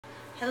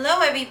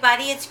Hello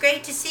everybody, it's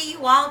great to see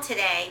you all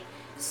today.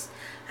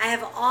 I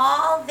have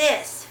all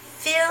this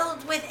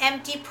filled with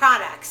empty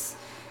products.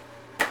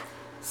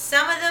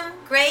 Some of them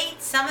great,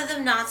 some of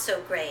them not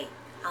so great.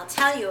 I'll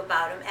tell you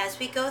about them as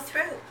we go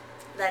through.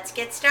 Let's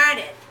get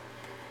started.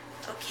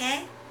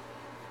 Okay?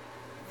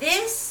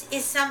 This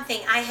is something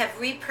I have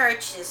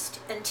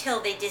repurchased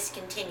until they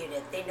discontinued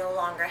it. They no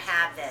longer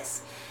have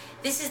this.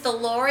 This is the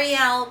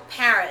L'Oreal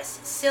Paris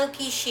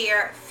Silky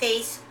Sheer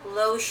Face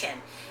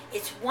Lotion.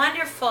 It's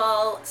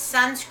wonderful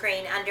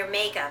sunscreen under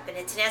makeup, and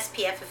it's an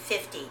SPF of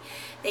 50.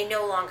 They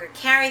no longer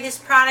carry this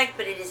product,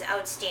 but it is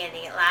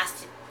outstanding.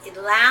 It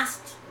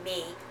lasts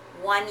me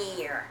 1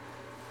 year.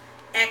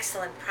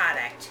 Excellent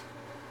product.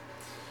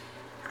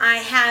 I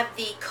have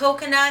the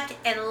coconut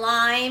and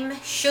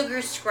lime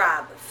sugar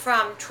scrub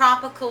from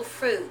Tropical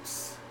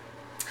Fruits.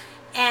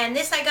 And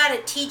this I got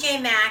at TJ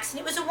Maxx, and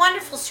it was a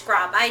wonderful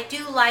scrub. I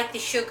do like the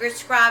sugar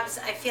scrubs.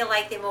 I feel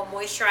like they're more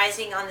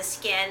moisturizing on the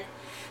skin.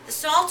 The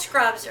salt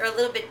scrubs are a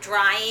little bit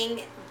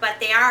drying,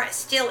 but they are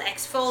still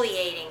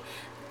exfoliating.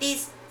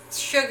 These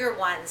sugar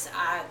ones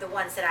are the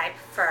ones that I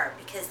prefer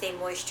because they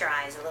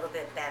moisturize a little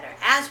bit better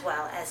as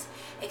well as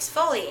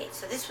exfoliate.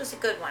 So this was a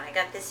good one. I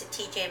got this at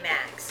TJ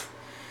Maxx.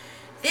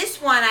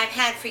 This one I've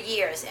had for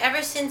years,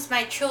 ever since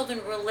my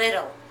children were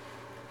little.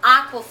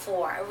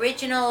 Aquaphor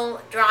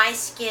Original Dry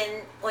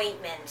Skin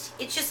Ointment.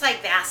 It's just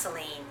like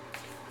Vaseline.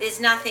 There's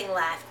nothing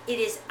left. It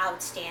is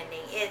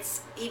outstanding.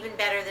 It's even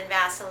better than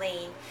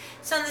Vaseline.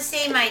 So on the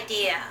same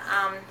idea,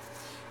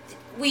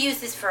 we use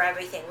this for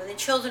everything. When the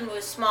children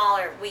were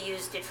smaller, we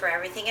used it for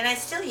everything, and I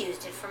still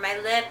used it for my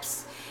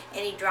lips,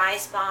 any dry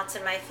spots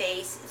in my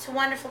face. It's a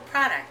wonderful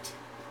product.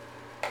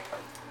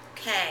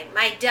 Okay,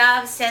 my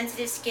Dove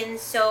Sensitive Skin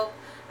Soap.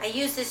 I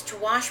use this to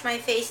wash my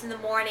face in the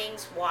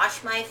mornings,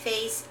 wash my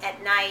face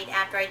at night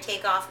after I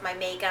take off my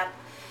makeup.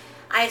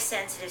 I have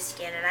sensitive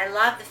skin, and I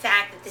love the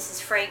fact that this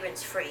is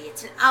fragrance-free.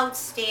 It's an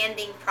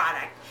outstanding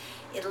product.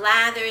 It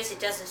lathers, it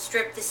doesn't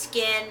strip the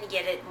skin,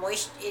 yet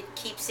it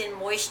keeps in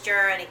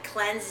moisture, and it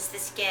cleanses the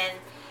skin.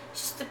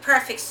 It's just the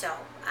perfect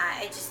soap.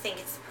 I just think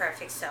it's the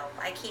perfect soap.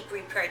 I keep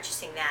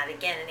repurchasing that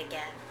again and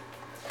again.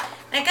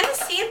 And I got a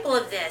sample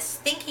of this,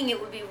 thinking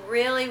it would be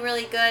really,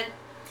 really good.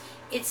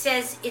 It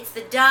says it's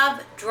the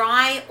Dove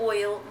Dry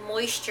Oil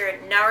Moisture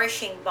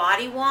Nourishing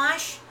Body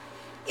Wash.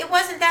 It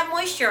wasn't that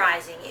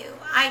moisturizing.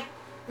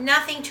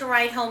 Nothing to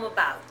write home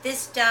about.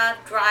 This Dove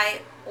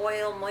Dry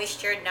Oil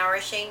Moisture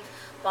Nourishing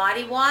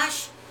Body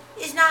Wash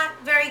is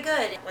not very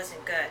good. It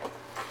wasn't good.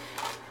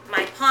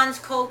 My Pond's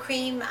Cold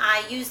Cream,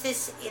 I use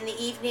this in the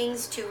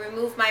evenings to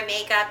remove my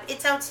makeup.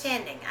 It's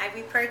outstanding. I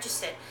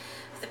repurchased it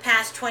for the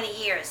past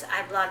 20 years.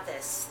 I've loved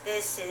this.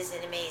 This is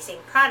an amazing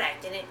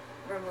product, and it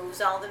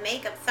removes all the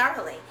makeup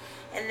thoroughly.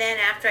 And then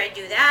after I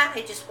do that,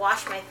 I just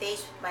wash my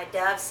face with my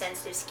Dove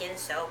Sensitive Skin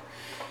Soap.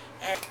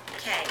 And,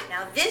 okay,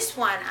 now this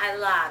one I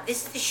love.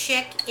 This is the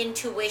Chic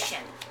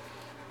Intuition.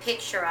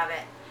 Picture of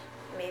it,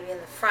 maybe in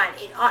the front.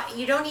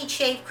 You don't need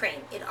shave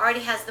cream. It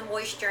already has the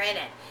moisture in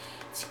it.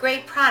 It's a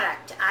great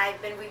product.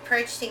 I've been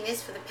repurchasing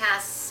this for the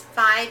past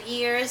 5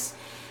 years.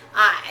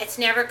 It's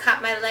never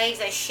cut my legs.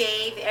 I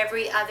shave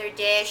every other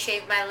day. I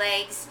shave my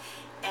legs,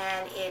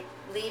 and it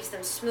leaves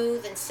them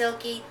smooth and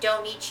silky.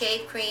 Don't need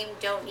shave cream,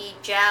 don't need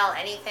gel,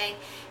 anything.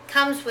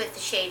 Comes with the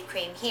shave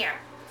cream here,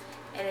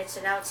 and it's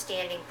an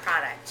outstanding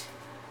product.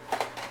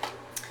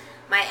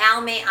 My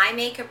Almay eye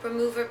makeup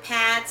remover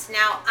pads.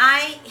 Now,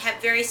 I have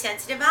very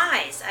sensitive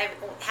eyes. I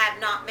have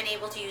not been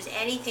able to use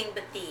anything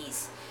but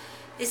these.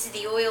 This is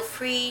the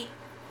oil-free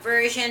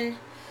version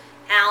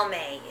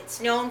Almay.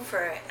 It's known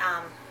for,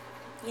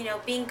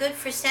 being good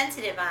for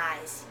sensitive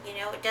eyes.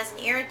 It doesn't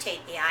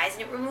irritate the eyes,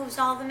 and it removes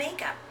all the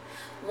makeup.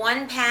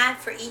 One pad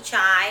for each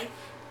eye.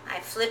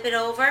 I flip it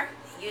over,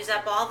 use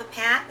up all the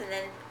pad, and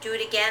then do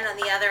it again on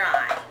the other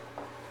eye.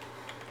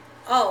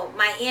 Oh,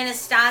 my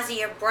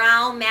Anastasia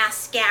Brow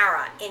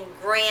Mascara in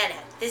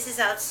Granite. This is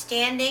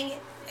outstanding.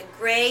 A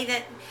gray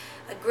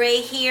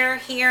here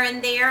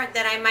and there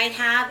that I might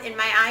have in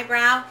my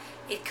eyebrow.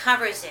 It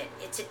covers it.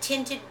 It's a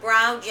tinted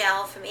brow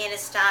gel from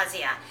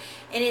Anastasia.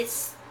 And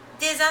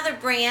there's other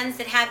brands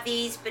that have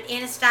these, but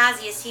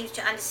Anastasia seems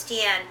to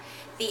understand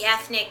the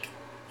ethnic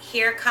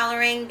hair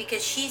coloring,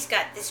 because she's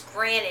got this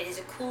Granite. Is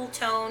a cool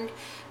toned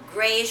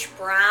grayish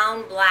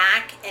brown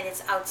black, and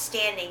it's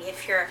outstanding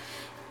if you're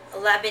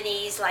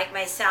Lebanese like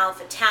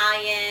myself,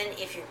 Italian,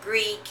 if you're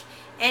Greek.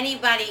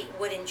 Anybody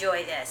would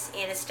enjoy this.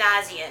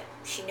 Anastasia,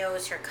 she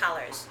knows her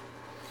colors.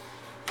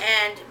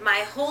 And my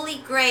holy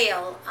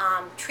grail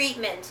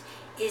treatment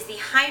is the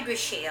Hydra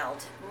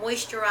Shield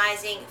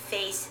Moisturizing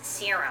Face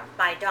Serum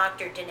by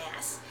Dr.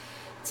 Denise.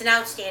 It's an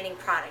outstanding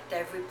product.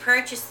 I've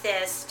repurchased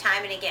this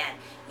time and again.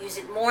 Use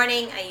it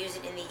morning, I use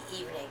it in the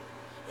evening.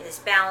 It has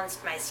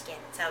balanced my skin.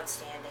 It's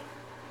outstanding.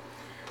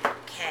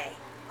 Okay.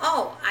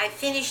 Oh, I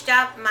finished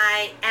up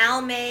my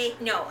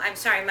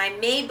my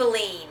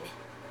Maybelline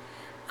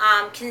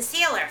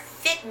concealer.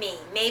 Fit Me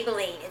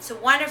Maybelline. It's a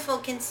wonderful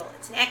concealer.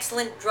 It's an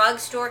excellent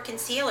drugstore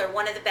concealer,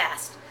 one of the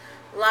best.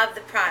 Love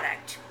the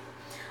product.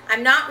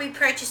 I'm not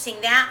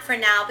repurchasing that for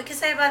now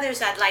because I have others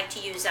I'd like to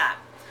use up.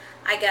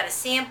 I got a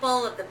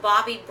sample of the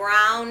Bobbi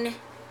Brown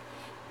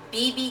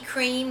BB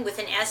cream with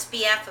an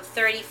SPF of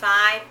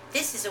 35.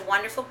 This is a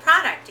wonderful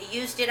product. I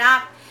used it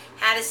up,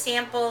 had a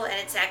sample, and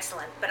it's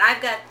excellent. But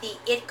I've got the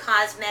It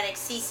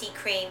Cosmetics CC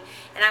cream,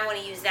 and I want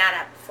to use that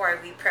up before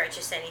I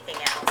repurchase anything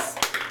else.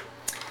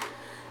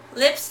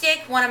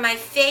 Lipstick, one of my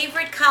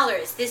favorite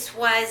colors. This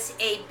was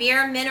a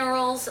Bare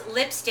Minerals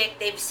lipstick.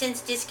 They've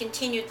since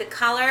discontinued the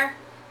color.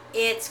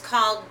 It's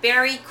called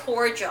Berry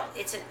Cordial.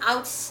 It's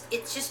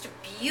just a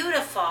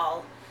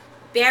beautiful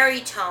berry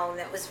tone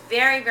that was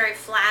very, very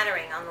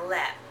flattering on the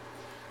lip.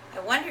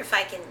 I wonder if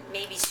I can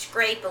maybe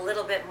scrape a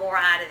little bit more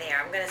out of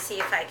there. I'm going to see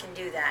if I can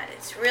do that.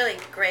 It's really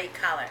great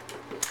color.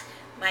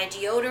 My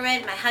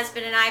deodorant, my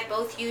husband and I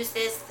both use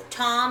this, the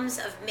Tom's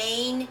of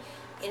Maine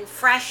in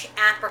Fresh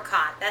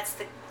Apricot. That's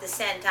the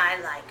scent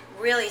I like.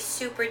 Really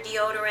super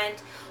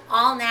deodorant,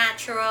 all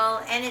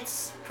natural, and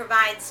it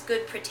provides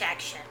good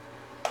protection.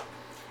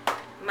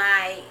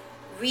 My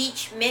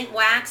Reach Mint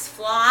Wax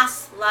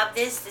Floss, love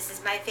this. This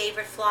is my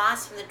favorite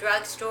floss from the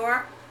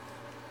drugstore.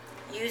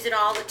 Use it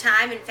all the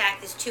time. In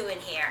fact, there's 2 in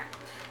here.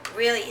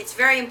 Really, it's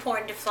very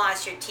important to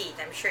floss your teeth.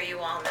 I'm sure you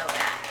all know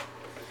that.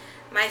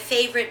 My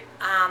favorite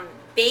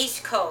base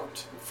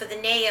coat for the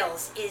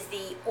nails is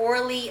the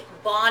Orly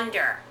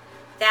Bonder.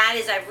 That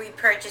is, I've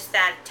repurchased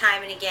that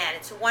time and again.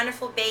 It's a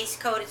wonderful base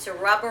coat. It's a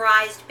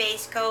rubberized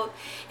base coat,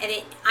 and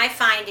I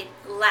find it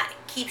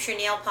keeps your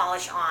nail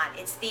polish on.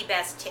 It's the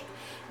best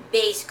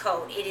base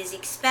coat. It is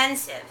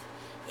expensive.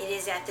 It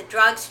is at the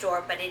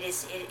drugstore, but it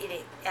is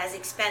as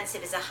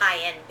expensive as a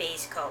high-end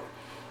base coat.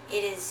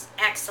 It is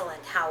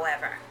excellent,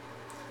 however.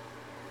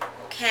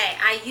 Okay,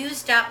 I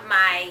used up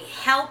my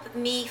Help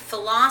Me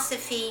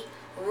Philosophy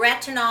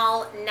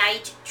Retinol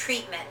Night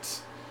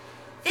Treatment.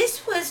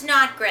 This was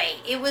not great.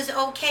 It was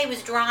okay. It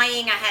was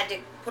drying. I had to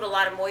put a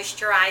lot of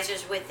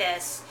moisturizers with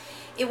this.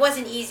 It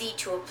wasn't easy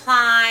to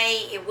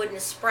apply. It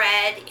wouldn't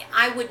spread.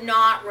 I would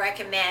not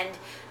recommend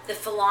the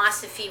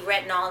Philosophy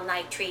Retinol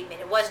Night Treatment.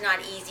 It was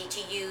not easy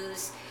to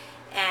use,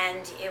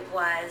 and it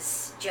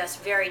was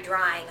just very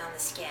drying on the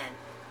skin.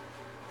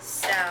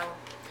 So,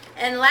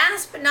 and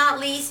last but not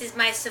least is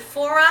my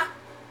Sephora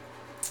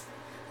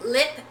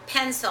lip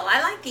pencil. I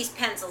like these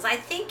pencils. I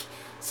think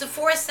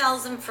Sephora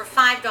sells them for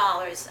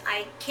 $5.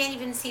 I can't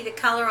even see the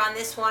color on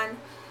this one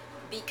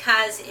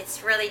because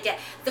it's really dead.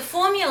 The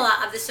formula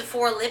of the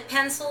Sephora lip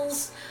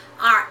pencils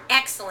are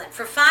excellent.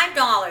 For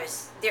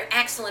 $5, they're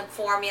excellent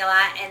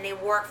formula, and they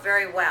work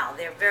very well.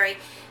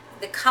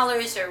 The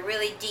colors are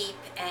really deep,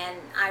 and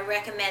I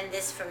recommend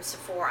this from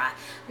Sephora.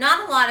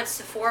 Not a lot of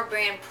Sephora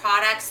brand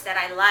products that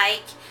I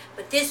like,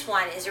 but this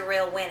one is a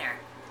real winner.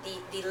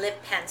 The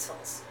lip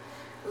pencils.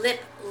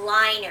 Lip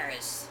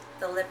liners.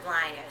 The lip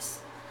liners.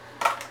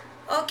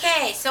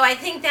 Okay, so I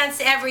think that's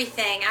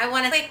everything. I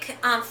want a quick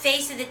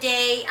face of the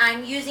day.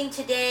 I'm using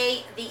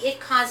today the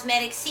It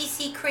Cosmetics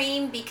CC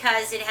cream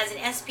because it has an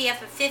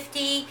SPF of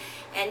 50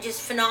 and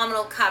just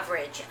phenomenal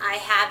coverage. I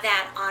have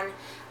that on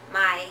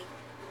my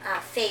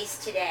face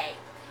today.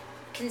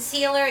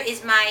 Concealer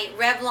is my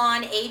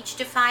Revlon Age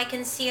Defy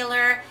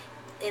Concealer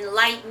in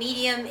light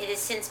medium. It has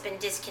since been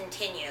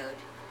discontinued.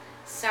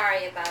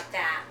 Sorry about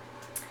that.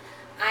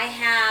 I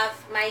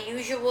have my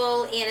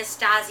usual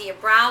Anastasia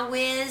Brow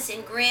Wiz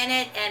in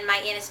Granite and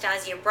my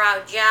Anastasia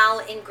Brow Gel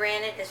in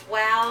Granite as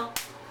well.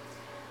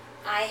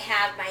 I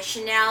have my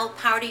Chanel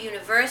Powder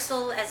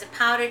Universal as a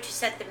powder to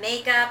set the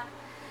makeup.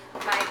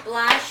 My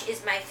blush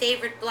is my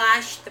favorite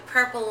blush, the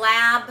Purple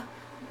Lab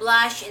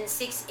blush in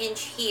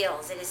 6-inch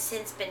heels. It has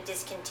since been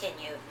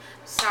discontinued.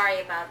 Sorry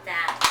about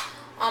that.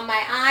 On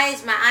my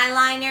eyes, my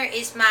eyeliner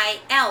is my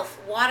e.l.f.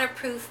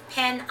 waterproof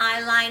pen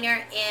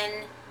eyeliner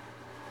in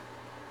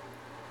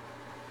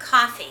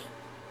coffee.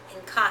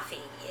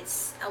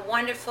 It's a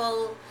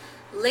wonderful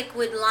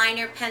liquid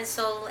liner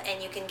pencil,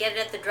 and you can get it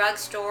at the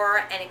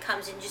drugstore, and it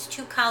comes in just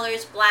 2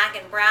 colors, black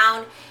and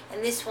brown,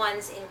 and this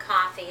one's in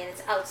coffee, and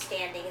it's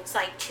outstanding. It's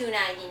like $2.99.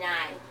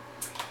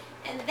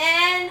 And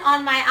then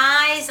on my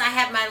eyes, I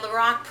have my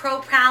Lorac Pro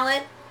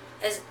palette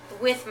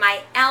with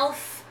my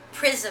e.l.f.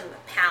 Prism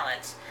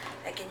palette.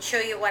 I can show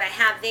you what I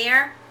have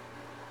there.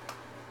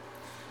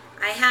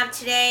 I have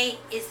today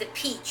is the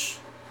peach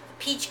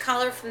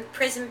color from the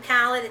Prism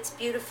palette. It's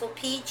beautiful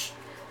peach.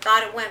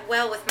 Thought it went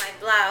well with my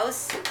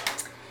blouse.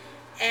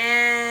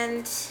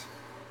 And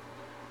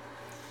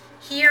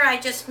here I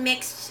just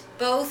mixed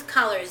both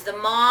colors, the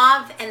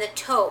mauve and the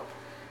taupe.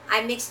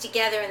 I mixed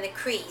together in the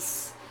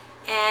crease.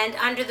 And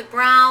under the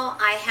brow,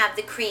 I have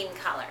the cream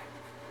color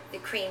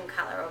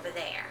over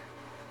there.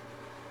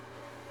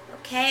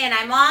 Okay, and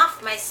I'm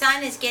off. My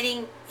son is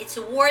getting, it's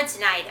awards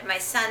night at my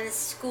son's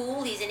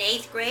school. He's in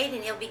 8th grade,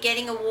 and he'll be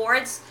getting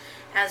awards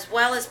as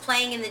well as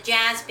playing in the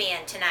jazz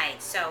band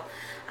tonight. So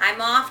I'm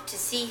off to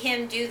see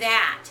him do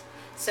that.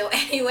 So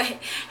anyway,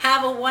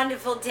 have a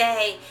wonderful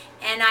day,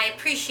 and I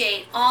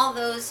appreciate all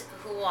those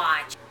who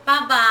watch.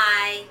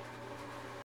 Bye-bye.